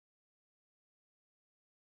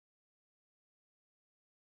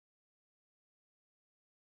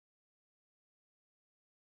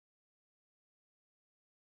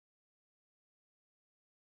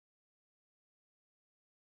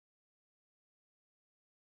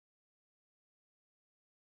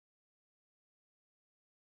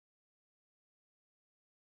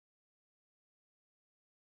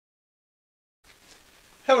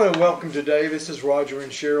Hello and welcome today. This is Roger and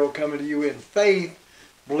Cheryl coming to you in faith,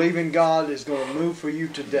 believing God is going to move for you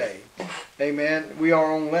today. Amen. We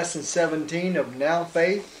are on lesson 17 of Now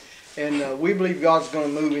Faith, and we believe God's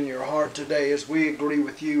going to move in your heart today as we agree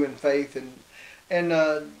with you in faith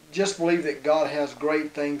and just believe that God has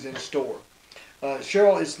great things in store.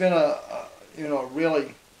 Cheryl, it's been a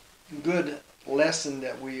really good lesson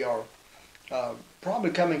that we are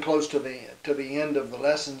probably coming close to the end of the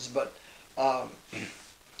lessons, but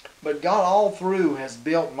God all through has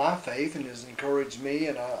built my faith and has encouraged me,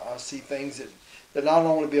 and I see things that not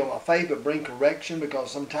only build my faith but bring correction,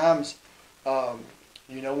 because sometimes we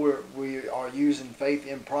are using faith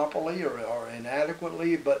improperly or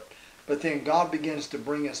inadequately, but then God begins to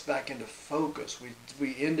bring us back into focus.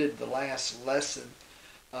 We ended the last lesson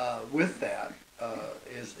with that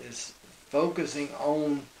is focusing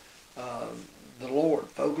on the Lord,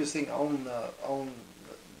 focusing on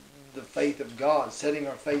the faith of God, setting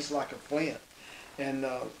our face like a flint, and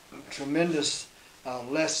tremendous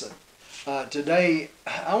lesson. Today,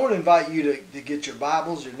 I want to invite you to get your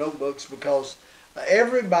Bibles, your notebooks, because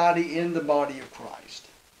everybody in the body of Christ,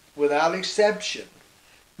 without exception,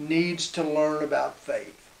 needs to learn about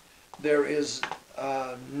faith. There is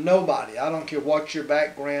nobody, I don't care what your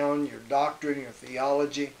background, your doctrine, your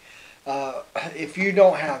theology, if you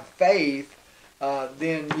don't have faith,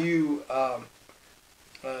 then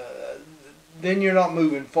you're not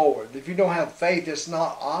moving forward. If you don't have faith, it's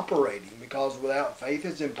not operating, because without faith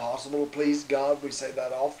it's impossible to please God. We say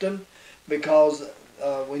that often because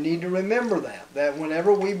we need to remember that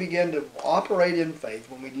whenever we begin to operate in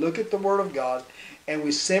faith, when we look at the Word of God and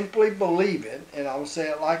we simply believe it, and I'll say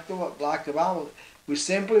it like the Bible, we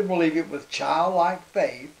simply believe it with childlike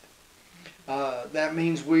faith. That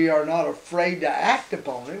means we are not afraid to act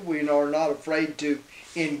upon it. We are not afraid to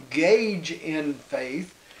engage in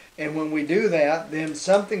faith, and when we do that, then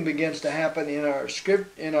something begins to happen in our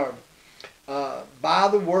script, by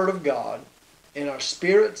the Word of God, in our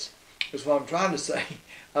spirits. Is what I'm trying to say.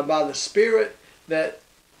 By the Spirit that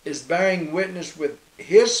is bearing witness with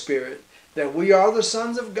His Spirit that we are the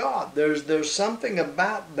sons of God. There's something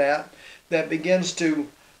about that begins to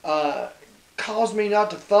cause me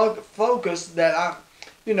not to focus. That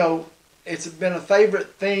it's been a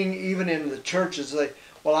favorite thing even in the churches. Say,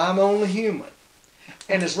 well, I'm only human.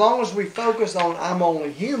 And as long as we focus on I'm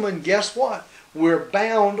only human, guess what? We're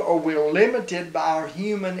bound, or we're limited by our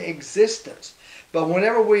human existence. But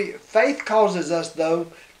whenever faith causes us,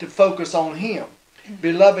 though, to focus on Him.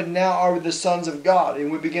 Beloved, now are we the sons of God.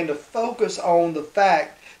 And we begin to focus on the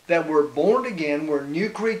fact that we're born again, we're new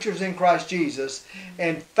creatures in Christ Jesus,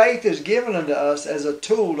 and faith is given unto us as a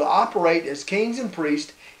tool to operate as kings and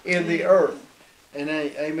priests in the earth. And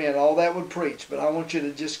amen, all that would preach, but I want you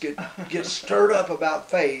to just get stirred up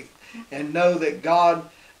about faith and know that God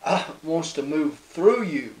wants to move through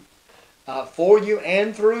you, for you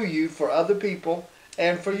and through you, for other people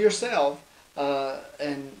and for yourself.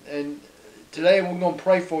 And today we're going to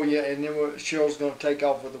pray for you, and then Cheryl's going to take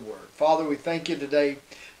off with the word. Father, we thank you today,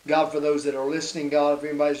 God, for those that are listening, God. If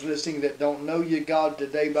anybody's listening that don't know you, God,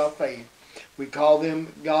 today by faith, we call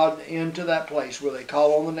them, God, into that place where they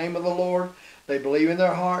call on the name of the Lord. They believe in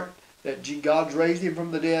their heart that God's raised Him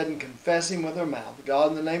from the dead and confess Him with their mouth.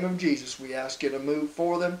 God, in the name of Jesus, we ask you to move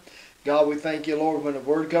for them. God, we thank you, Lord, when the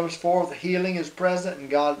word comes forth, healing is present. And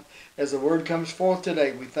God, as the word comes forth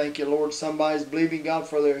today, we thank you, Lord, somebody's believing, God,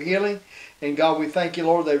 for their healing. And God, we thank you,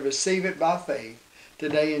 Lord, they receive it by faith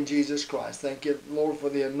today in Jesus Christ. Thank you, Lord, for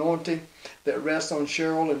the anointing that rests on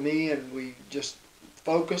Cheryl and me, and we just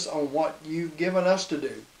focus on what you've given us to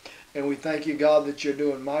do. And we thank you, God, that you're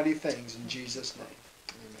doing mighty things in Jesus' name.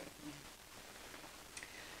 Amen.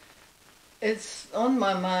 It's on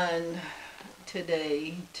my mind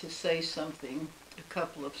today to say something, a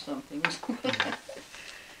couple of somethings.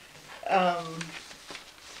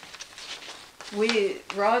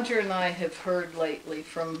 Roger and I have heard lately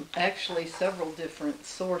from actually several different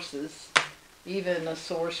sources, even a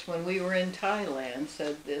source when we were in Thailand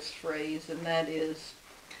said this phrase, and that is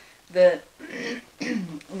that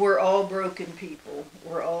we're all broken people.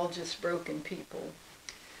 We're all just broken people.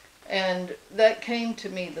 And that came to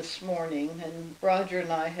me this morning, and Roger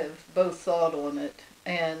and I have both thought on it.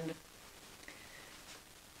 And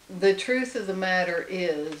the truth of the matter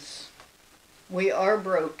is, we are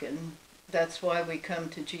broken. That's why we come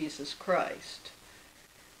to Jesus Christ.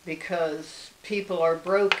 Because people are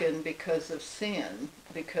broken because of sin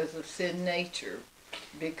nature,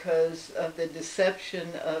 because of the deception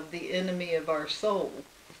of the enemy of our soul.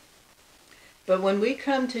 But when we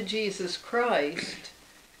come to Jesus Christ,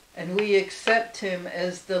 and we accept Him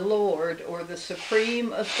as the Lord or the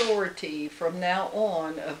supreme authority from now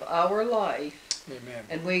on of our life, Amen.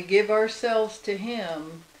 and we give ourselves to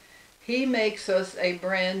Him, He makes us a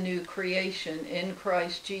brand new creation in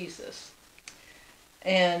Christ Jesus.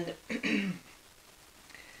 And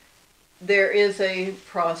there is a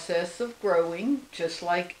process of growing, just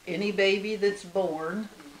like any baby that's born.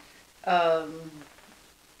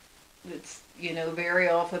 It's, very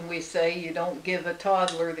often we say you don't give a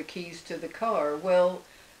toddler the keys to the car. Well,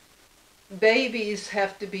 babies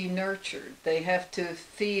have to be nurtured. They have to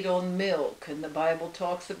feed on milk, and the Bible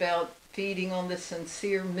talks about feeding on the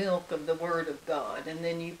sincere milk of the Word of God, and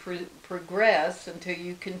then you progress until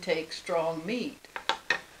you can take strong meat.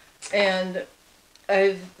 And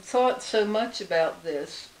I've thought so much about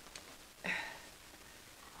this.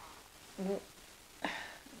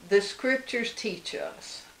 The Scriptures teach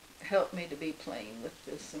us. Help me to be plain with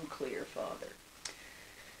this and clear, Father.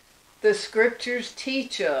 The Scriptures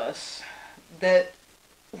teach us that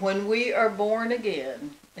when we are born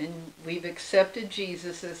again and we've accepted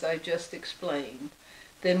Jesus, as I just explained,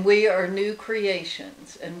 then we are new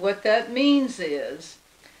creations. And what that means is,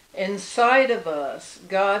 inside of us,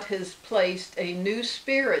 God has placed a new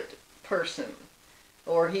spirit person,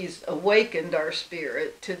 or He's awakened our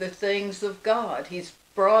spirit to the things of God. He's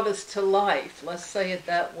brought us to life. Let's say it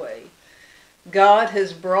that way. God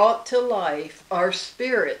has brought to life our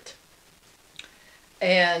spirit.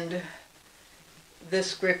 And the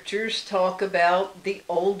Scriptures talk about the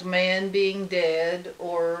old man being dead,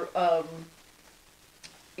 or,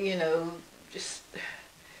 just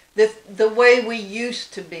the way we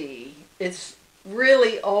used to be. It's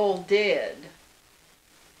really all dead.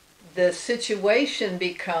 The situation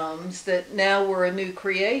becomes that now we're a new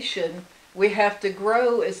creation. We have to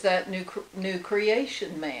grow as that new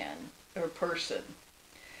creation man or person.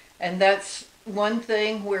 And that's one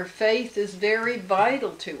thing where faith is very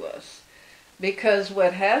vital to us. Because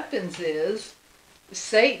what happens is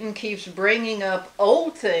Satan keeps bringing up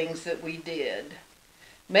old things that we did,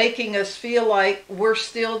 making us feel like we're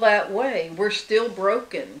still that way. We're still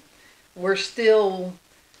broken. We're still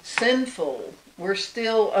sinful. We're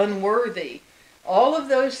still unworthy. All of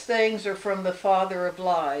those things are from the father of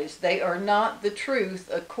lies. They are not the truth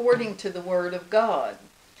according to the Word of God.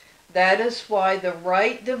 That is why the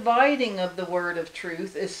right dividing of the word of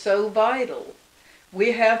truth is so vital.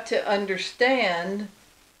 We have to understand,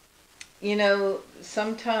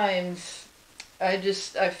 sometimes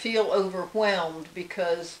I feel overwhelmed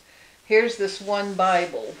because here's this one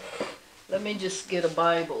Bible. Let me just get a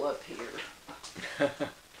Bible up here.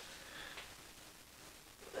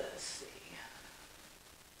 Let's see.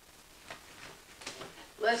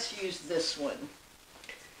 Let's use this one.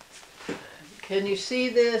 Can you see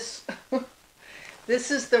this? This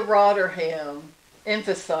is the Rotherham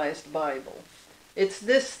Emphasized Bible. It's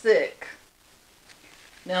this thick.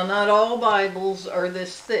 Now, not all Bibles are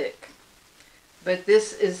this thick, but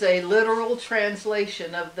this is a literal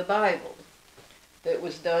translation of the Bible that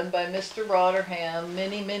was done by Mr. Rotherham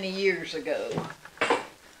many, many years ago.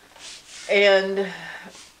 And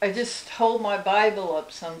I just hold my Bible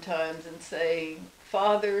up sometimes and say,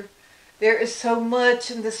 Father, there is so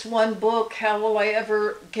much in this one book. How will I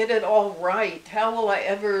ever get it all right? How will I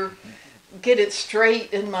ever get it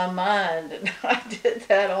straight in my mind? And I did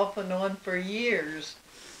that off and on for years.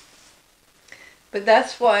 But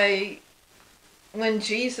that's why when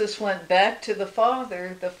Jesus went back to the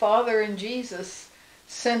Father and Jesus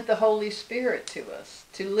sent the Holy Spirit to us,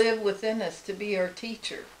 to live within us, to be our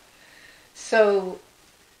teacher. So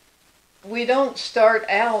we don't start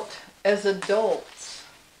out as adults.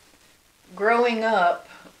 Growing up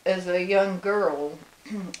as a young girl,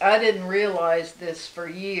 I didn't realize this for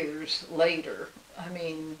years later. I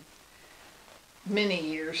mean, many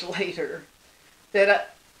years later,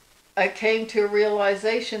 that I came to a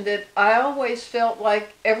realization that I always felt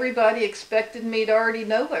like everybody expected me to already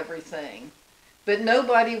know everything, but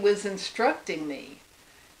nobody was instructing me.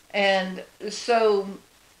 And so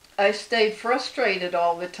I stayed frustrated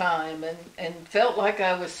all the time and felt like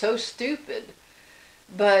I was so stupid.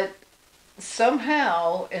 But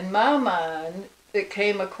somehow, in my mind, it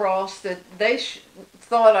came across that they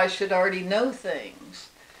thought I should already know things.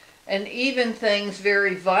 And even things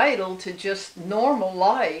very vital to just normal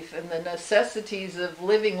life and the necessities of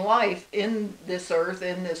living life in this earth,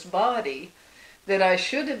 in this body, that I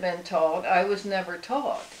should have been taught, I was never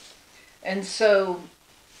taught. And so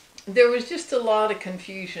there was just a lot of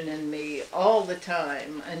confusion in me all the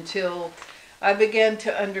time until I began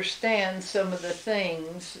to understand some of the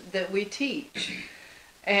things that we teach.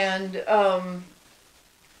 And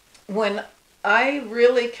when I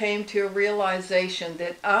really came to a realization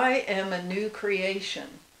that I am a new creation.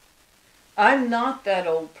 I'm not that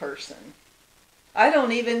old person. I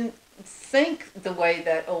don't even think the way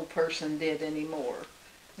that old person did anymore.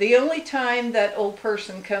 The only time that old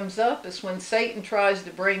person comes up is when Satan tries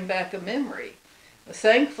to bring back a memory.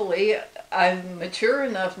 Thankfully, I'm mature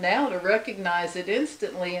enough now to recognize it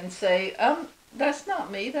instantly and say, that's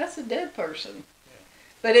not me, that's a dead person.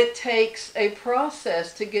 But it takes a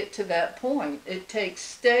process to get to that point. It takes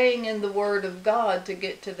staying in the Word of God to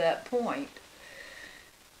get to that point.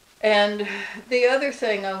 And the other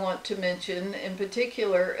thing I want to mention in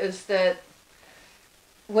particular is that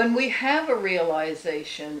when we have a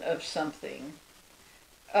realization of something,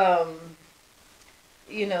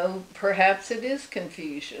 perhaps it is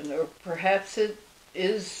confusion, or perhaps it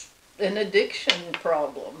is an addiction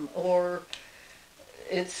problem, or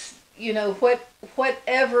it's,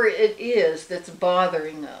 whatever it is that's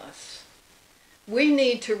bothering us. We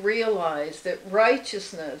need to realize that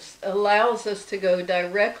righteousness allows us to go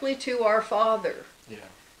directly to our Father. Yeah.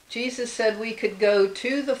 Jesus said we could go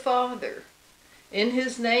to the Father in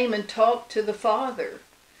His name and talk to the Father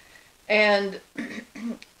and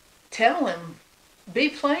tell Him, be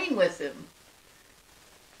plain with Him.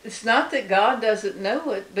 It's not that God doesn't know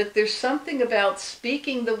it, but there's something about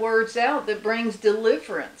speaking the words out that brings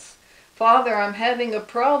deliverance. Father, I'm having a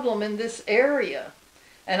problem in this area,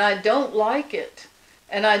 and I don't like it,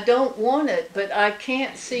 and I don't want it, but I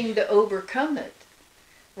can't seem to overcome it.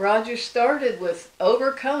 Roger started with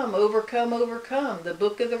overcome, overcome, overcome. The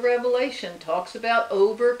book of the Revelation talks about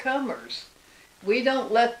overcomers. We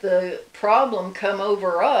don't let the problem come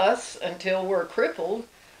over us until we're crippled.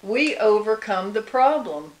 We overcome the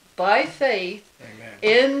problem by faith. Amen.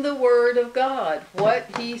 In the Word of God,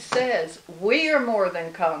 what He says. We are more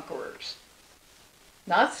than conquerors.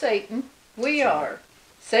 Not Satan. We are.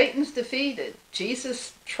 Satan's defeated.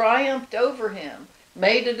 Jesus triumphed over him.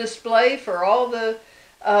 Made a display for all the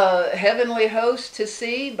heavenly hosts to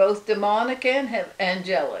see, both demonic and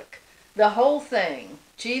angelic. The whole thing.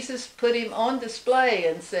 Jesus put him on display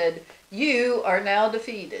and said, you are now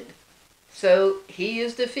defeated. So he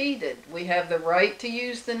is defeated. We have the right to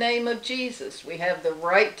use the name of Jesus. We have the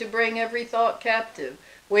right to bring every thought captive.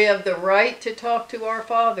 We have the right to talk to our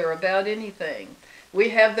Father about anything. We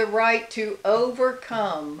have the right to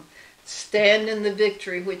overcome, stand in the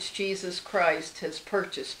victory which Jesus Christ has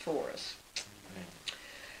purchased for us.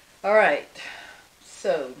 All right.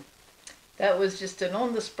 So that was just an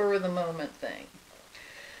on the spur of the moment thing.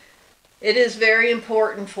 It is very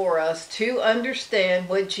important for us to understand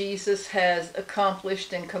what Jesus has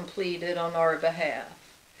accomplished and completed on our behalf.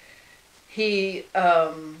 He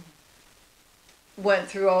went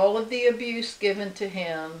through all of the abuse given to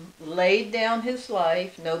him, laid down his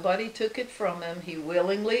life. Nobody took it from him. He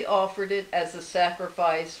willingly offered it as a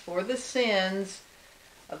sacrifice for the sins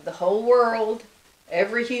of the whole world,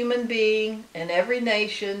 every human being, and every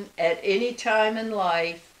nation at any time in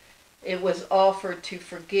life. It was offered to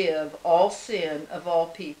forgive all sin of all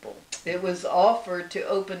people. It was offered to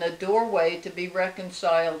open a doorway to be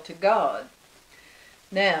reconciled to God.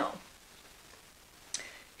 Now,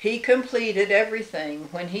 He completed everything.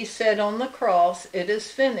 When He said on the cross, it is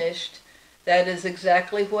finished, that is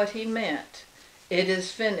exactly what He meant. It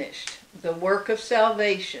is finished. The work of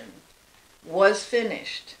salvation was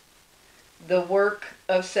finished. The work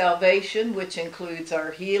of salvation, which includes our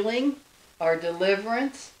healing, our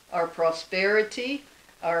deliverance, our prosperity,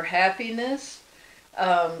 our happiness,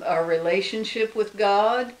 our relationship with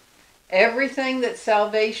God, everything that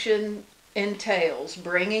salvation entails,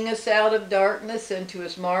 bringing us out of darkness into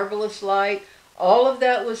His marvelous light, all of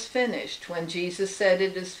that was finished when Jesus said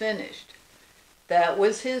it is finished. That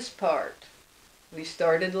was His part. We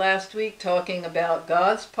started last week talking about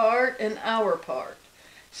God's part and our part.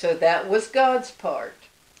 So that was God's part.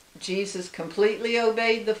 Jesus completely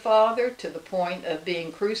obeyed the Father to the point of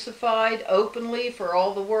being crucified openly for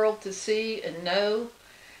all the world to see and know.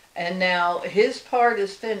 And now His part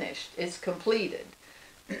is finished. It's completed.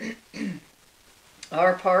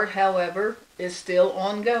 Our part, however, is still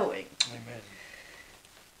ongoing.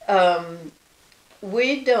 Amen.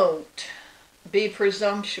 We don't be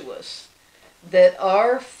presumptuous that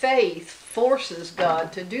our faith forces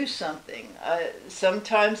God to do something.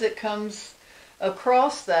 Sometimes it comes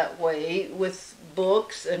across that way with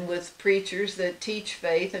books and with preachers that teach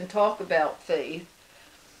faith and talk about faith,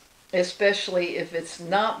 especially if it's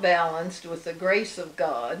not balanced with the grace of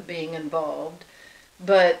God being involved.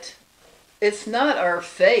 But it's not our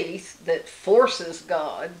faith that forces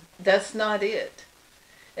God. That's not it.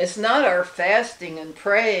 It's not our fasting and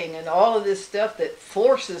praying and all of this stuff that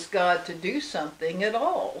forces God to do something at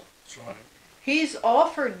all. That's right. He's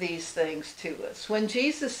offered these things to us. When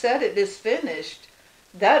Jesus said it is finished,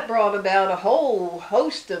 that brought about a whole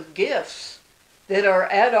host of gifts that are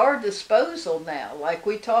at our disposal now, like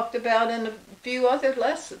we talked about in a few other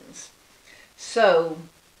lessons. So,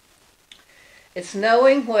 it's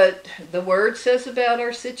knowing what the Word says about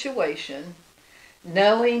our situation,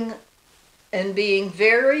 knowing and being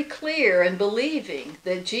very clear and believing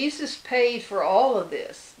that Jesus paid for all of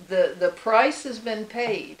this. The price has been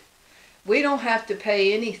paid. We don't have to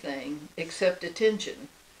pay anything except attention.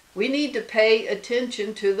 We need to pay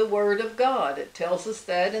attention to the Word of God. It tells us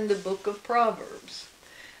that in the book of Proverbs.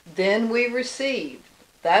 Then we receive.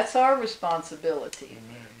 That's our responsibility.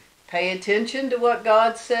 Amen. Pay attention to what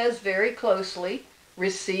God says very closely.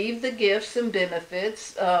 Receive the gifts and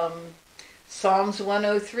benefits. Psalms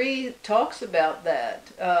 103 talks about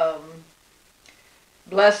that.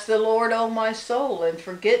 Bless the Lord, O my soul, and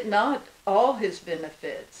forget not all his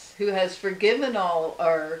benefits, who has forgiven all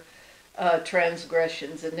our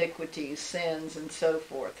transgressions, iniquities, sins, and so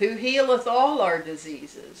forth, who healeth all our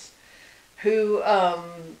diseases, who,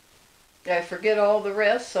 I forget all the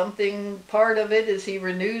rest, part of it is he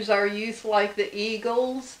renews our youth like the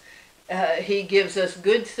eagles. He gives us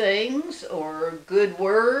good things, or good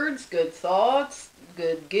words, good thoughts,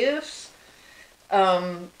 good gifts.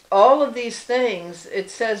 All of these things,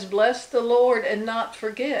 it says, bless the Lord and not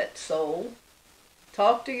forget, soul.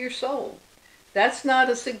 Talk to your soul. That's not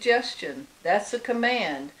a suggestion. That's a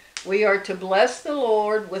command. We are to bless the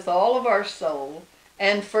Lord with all of our soul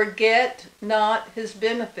and forget not his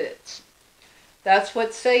benefits. That's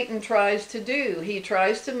what Satan tries to do. He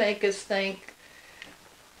tries to make us think,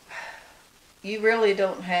 you really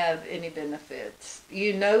don't have any benefits.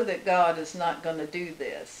 You know that God is not going to do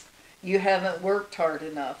this. You haven't worked hard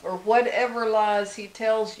enough, or whatever lies he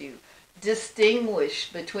tells you.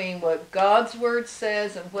 Distinguish between what God's word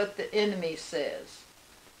says and what the enemy says.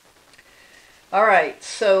 All right,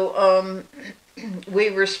 so we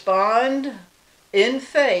respond in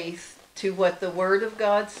faith to what the word of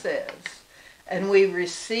God says, and we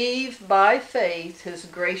receive by faith his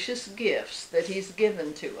gracious gifts that he's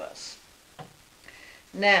given to us.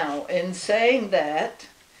 Now, in saying that,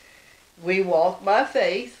 we walk by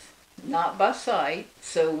faith, not by sight,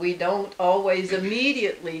 so we don't always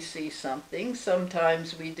immediately see something.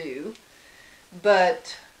 Sometimes we do.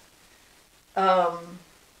 But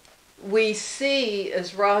we see,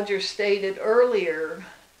 as Roger stated earlier,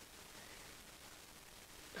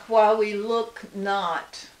 while we look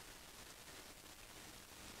not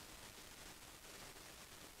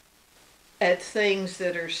at things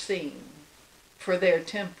that are seen, for they're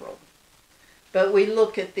temporal, but we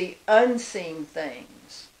look at the unseen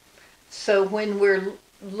things. So when we're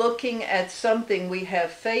looking at something we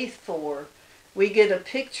have faith for, we get a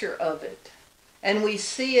picture of it, and we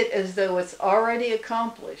see it as though it's already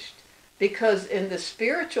accomplished, because in the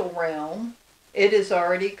spiritual realm, it is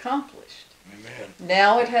already accomplished. Amen.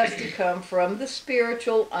 Now it has to come from the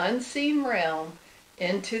spiritual, unseen realm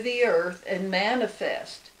into the earth and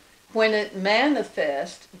manifest. When it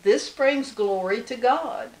manifests, this brings glory to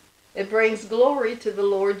God. It brings glory to the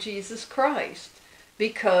Lord Jesus Christ,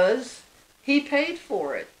 because he paid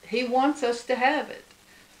for it. He wants us to have it.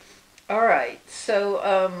 All right,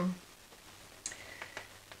 so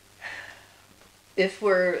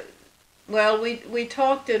we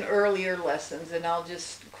talked in earlier lessons, and I'll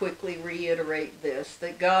just quickly reiterate this,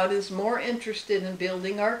 that God is more interested in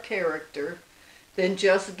building our character than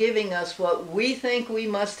just giving us what we think we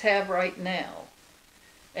must have right now.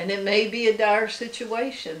 And it may be a dire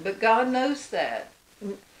situation, but God knows that.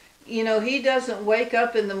 You know, he doesn't wake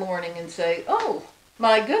up in the morning and say, oh,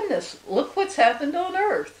 my goodness, look what's happened on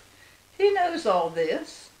earth. He knows all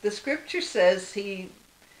this. The scripture says he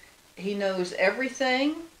knows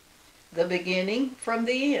everything, the beginning from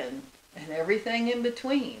the end, and everything in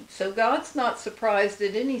between. So God's not surprised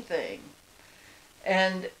at anything.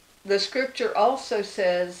 And the scripture also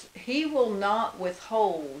says he will not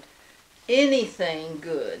withhold anything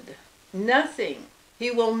good. Nothing.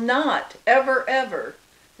 He will not ever, ever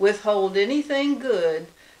withhold anything good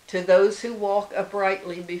to those who walk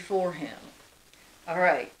uprightly before him. All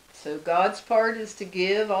right. So God's part is to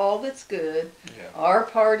give all that's good. Yeah. Our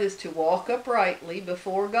part is to walk uprightly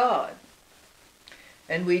before God.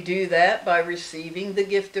 And we do that by receiving the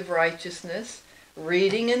gift of righteousness,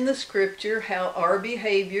 reading in the scripture how our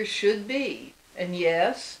behavior should be. And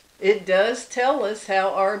yes, it does tell us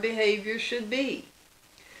how our behavior should be.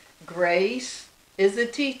 Grace is a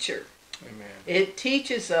teacher. Amen. It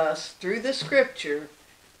teaches us through the scripture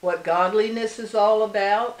what godliness is all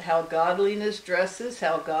about, how godliness dresses,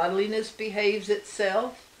 how godliness behaves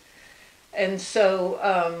itself. And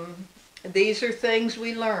so These are things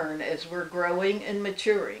we learn as we're growing and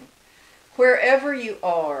maturing. Wherever you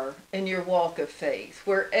are in your walk of faith,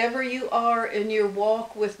 wherever you are in your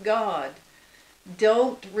walk with God,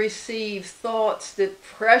 don't receive thoughts that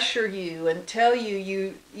pressure you and tell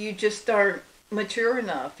you you just aren't mature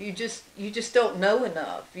enough. You just don't know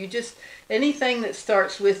enough. Anything that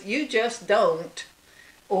starts with you just don't,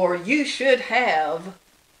 or you should have,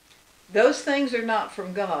 those things are not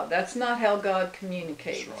from God. That's not how God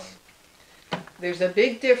communicates. That's right. There's a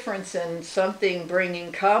big difference in something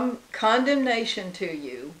bringing condemnation to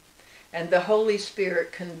you and the Holy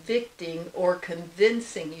Spirit convicting or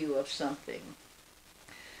convincing you of something.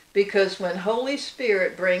 Because when Holy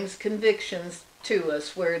Spirit brings convictions to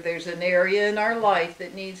us where there's an area in our life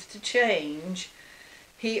that needs to change,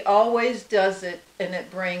 He always does it, and it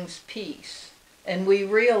brings peace. And we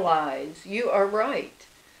realize, you are right.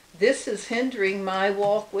 This is hindering my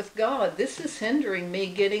walk with God. This is hindering me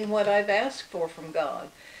getting what I've asked for from God.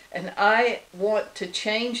 And I want to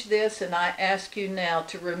change this, and I ask you now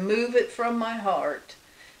to remove it from my heart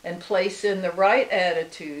and place in the right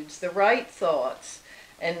attitudes, the right thoughts.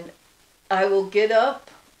 And I will get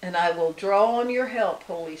up and I will draw on your help,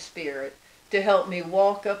 Holy Spirit, to help me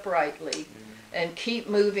walk uprightly and keep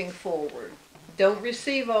moving forward. Don't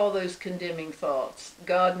receive all those condemning thoughts.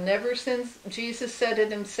 God never sends, Jesus said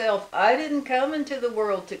it himself, I didn't come into the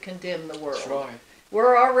world to condemn the world. That's right.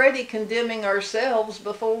 We're already condemning ourselves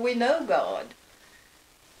before we know God.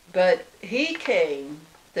 But He came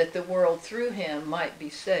that the world through Him might be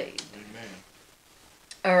saved. Amen.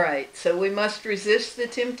 All right, so we must resist the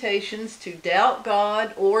temptations to doubt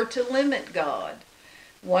God or to limit God.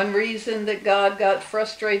 One reason that God got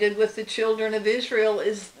frustrated with the children of Israel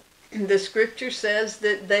is the scripture says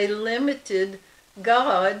that they limited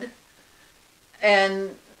God,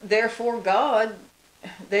 and therefore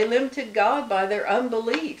they limited God by their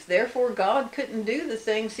unbelief. Therefore God couldn't do the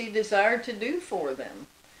things He desired to do for them.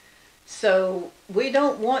 So we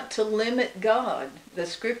don't want to limit God. The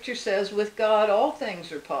scripture says with God all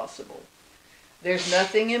things are possible. There's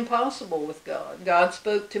nothing impossible with God. God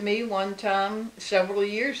spoke to me one time several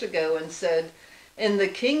years ago and said, in the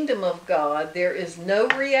kingdom of God, there is no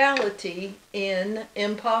reality in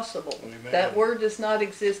impossible. Amen. That word does not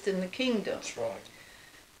exist in the kingdom. That's right.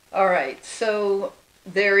 All right, so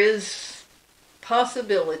there is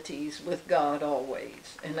possibilities with God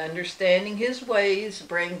always. And understanding His ways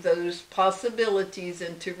bring those possibilities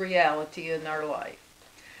into reality in our life.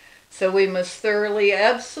 So we must thoroughly,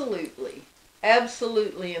 absolutely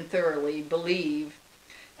and thoroughly believe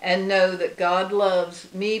and know that God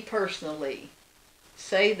loves me personally.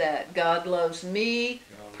 Say that. God loves me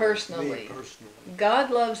personally. God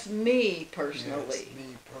loves me personally. Yes,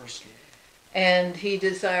 me personally. And He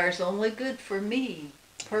desires only good for me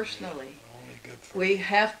personally. Only good for We me.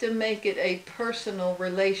 have to make it a personal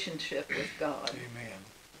relationship with God. Amen.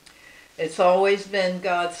 It's always been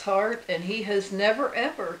God's heart, and He has never,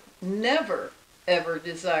 ever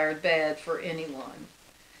desired bad for anyone.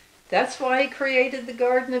 That's why He created the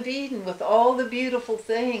Garden of Eden with all the beautiful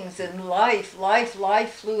things, and life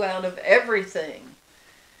flew out of everything.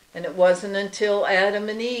 And it wasn't until Adam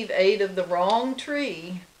and Eve ate of the wrong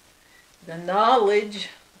tree, the knowledge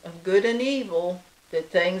of good and evil, that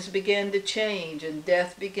things began to change and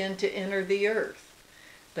death began to enter the earth.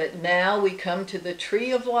 But now we come to the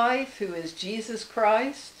tree of life, who is Jesus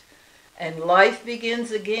Christ, and life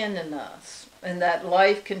begins again in us. And that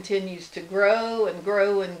life continues to grow and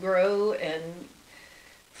grow and grow and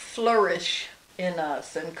flourish in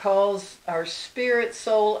us and cause our spirit,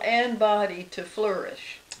 soul, and body to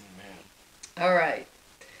flourish. Amen. All right.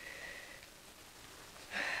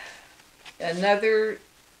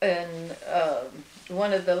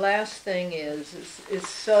 One of the last thing is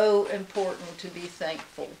so important to be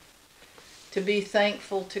thankful. To be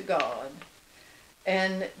thankful to God.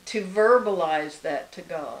 And to verbalize that to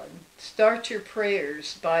God. Start your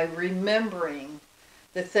prayers by remembering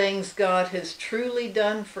the things God has truly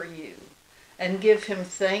done for you and give Him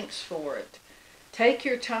thanks for it. Take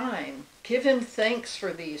your time. Give Him thanks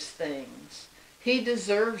for these things. He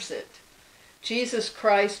deserves it. Jesus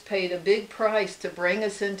Christ paid a big price to bring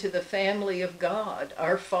us into the family of God,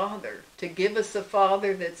 our Father, to give us a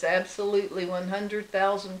Father that's absolutely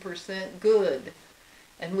 100,000% good.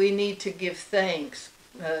 And we need to give thanks.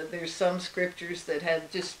 There's some scriptures that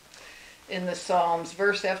have just in the Psalms,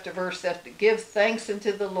 verse after verse, give thanks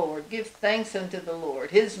unto the Lord. Give thanks unto the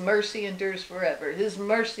Lord. His mercy endures forever. His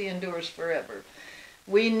mercy endures forever.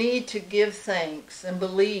 We need to give thanks and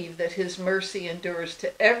believe that His mercy endures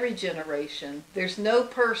to every generation. There's no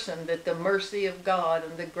person that the mercy of God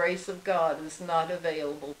and the grace of God is not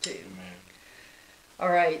available to. Amen. All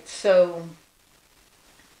right, so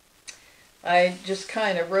I just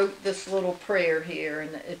kind of wrote this little prayer here,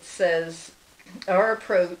 and it says, our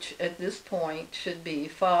approach at this point should be,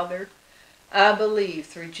 Father, I believe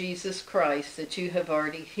through Jesus Christ that you have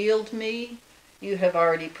already healed me. You have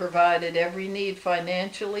already provided every need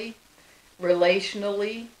financially,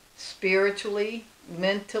 relationally, spiritually,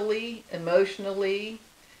 mentally, emotionally,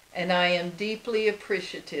 and I am deeply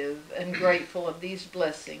appreciative and grateful of these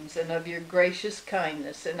blessings and of your gracious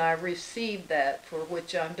kindness, and I receive that for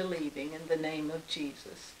which I'm believing in the name of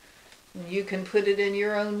Jesus. And you can put it in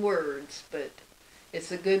your own words, but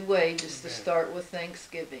it's a good way just to start with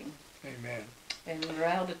thanksgiving. Amen. And we're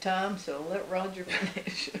out of time, so I'll let Roger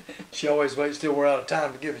finish. She always waits till we're out of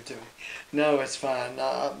time to give it to me. No, it's fine.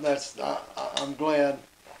 I'm glad,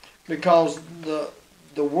 because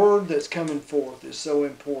the word that's coming forth is so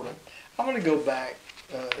important. I want to go back,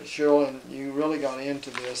 Cheryl, and you really got into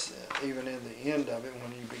this even in the end of it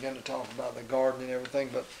when you began to talk about the garden and everything.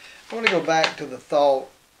 But I want to go back to the thought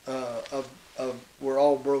of we're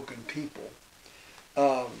all broken people.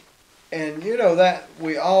 And you know that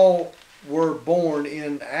we all were born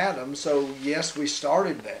in Adam, so yes, we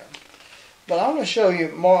started there. But I want to show you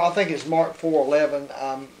more. I think it's Mark 4:11.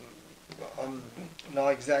 I'm not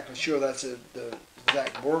exactly sure that's the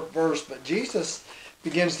exact verse, but Jesus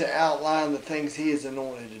begins to outline the things he is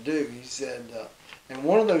anointed to do. He said, and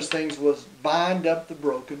one of those things was bind up the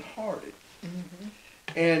brokenhearted. Mm-hmm.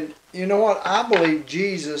 And you know what? I believe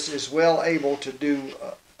Jesus is well able to do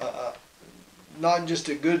not just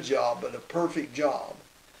a good job, but a perfect job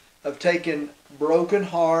of taking broken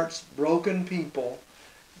hearts, broken people,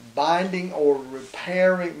 binding or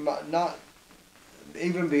repairing, not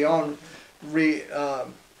even beyond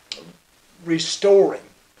restoring.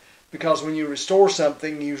 Because when you restore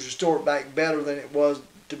something, you restore it back better than it was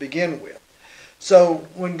to begin with. So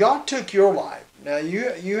when God took your life, now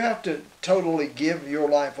you have to totally give your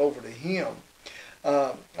life over to Him.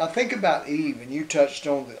 I think about Eve, and you touched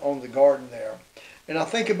on the garden there. And I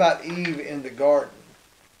think about Eve in the garden.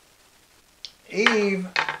 Eve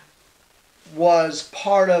was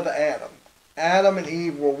part of Adam. Adam and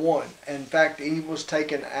Eve were one. In fact, Eve was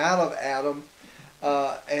taken out of Adam,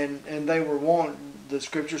 and they were one. The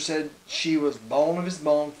scripture said she was bone of his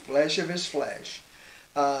bone, flesh of his flesh.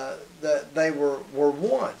 That they were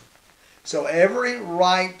one. So every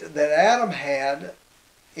right that Adam had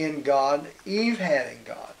in God, Eve had in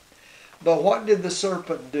God. But what did the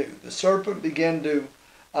serpent do? The serpent began to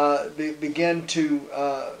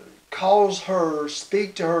cause her,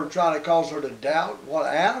 speak to her, try to cause her to doubt what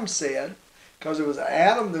Adam said, because it was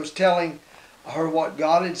Adam that was telling her what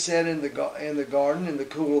God had said in the garden in the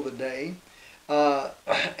cool of the day,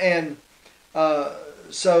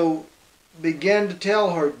 so began to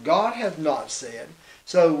tell her God hath not said.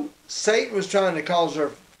 So Satan was trying to cause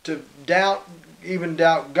her to even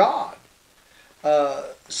doubt God.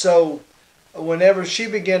 So whenever she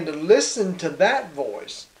began to listen to that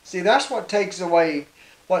voice, see, that's what takes away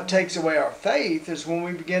our faith, is when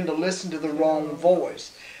we begin to listen to the wrong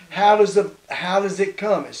voice. How does it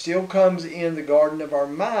come? It still comes in the garden of our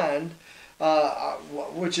mind,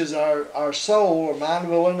 which is our soul, or mind,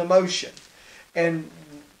 will, and emotion, and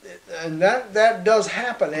that does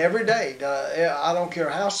happen every day. I don't care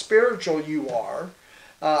how spiritual you are.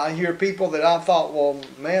 I hear people that I thought, well,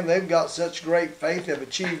 man, they've got such great faith, they've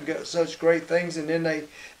achieved such great things, and then they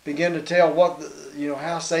begin to tell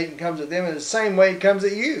how Satan comes at them in the same way he comes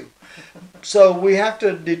at you. So we have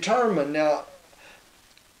to determine. Now,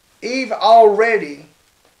 Eve already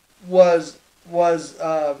was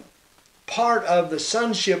part of the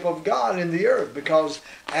sonship of God in the earth, because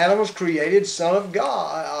Adam was created son of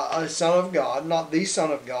God, a son of God, not the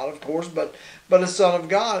son of God, of course, but a son of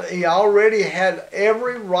God. He already had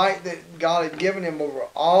every right that God had given him over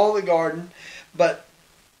all the garden, but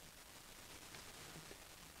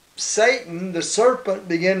Satan, the serpent,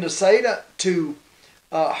 began to say to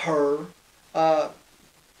her,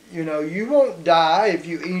 you won't die if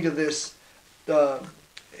you eat of this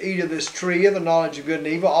tree of the knowledge of good and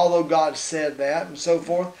evil, although God said that, and so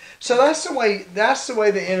forth. So that's the way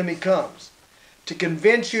the enemy comes, to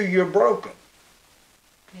convince you you're broken.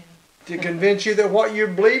 Yeah. To convince you that what you're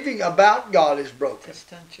believing about God is broken. To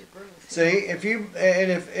stunt your growth. See,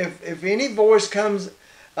 if any voice comes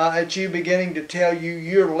at you beginning to tell you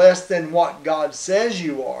you're less than what God says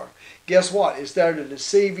you are, guess what? It's there to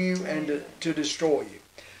deceive you and to destroy you.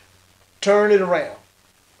 Turn it around.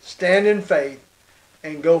 Stand in faith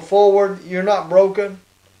and go forward. You're not broken.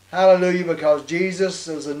 Hallelujah, because Jesus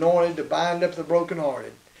is anointed to bind up the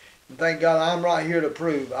brokenhearted. And thank God I'm right here to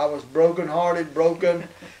prove I was brokenhearted, broken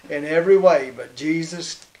in every way, but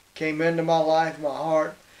Jesus came into my life, my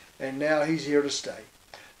heart, and now He's here to stay.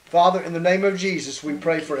 Father, in the name of Jesus, we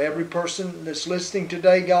pray for every person that's listening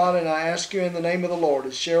today, God, and I ask you in the name of the Lord,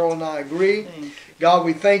 as Cheryl and I agree, God,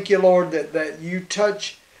 we thank you, Lord, that you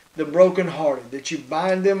touch the brokenhearted, that you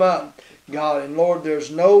bind them up, God. And Lord,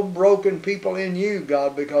 there's no broken people in you,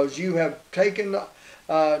 God, because you have taken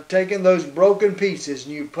those broken pieces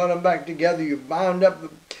and you put them back together. You bind up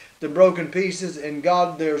the broken pieces, and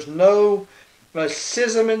God, there's no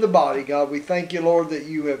schism in the body, God. We thank you, Lord, that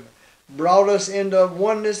you have brought us into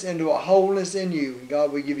oneness, into a wholeness in you. And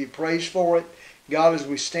God, we give you praise for it. God, as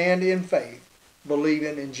we stand in faith,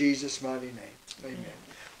 believing in Jesus' mighty name. Amen.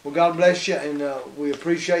 Well, God bless you, and we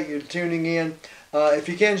appreciate you tuning in. If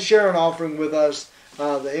you can, share an offering with us.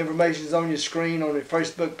 The information is on your screen, on your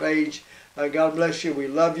Facebook page. God bless you. We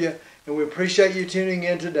love you, and we appreciate you tuning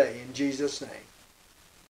in today. In Jesus' name.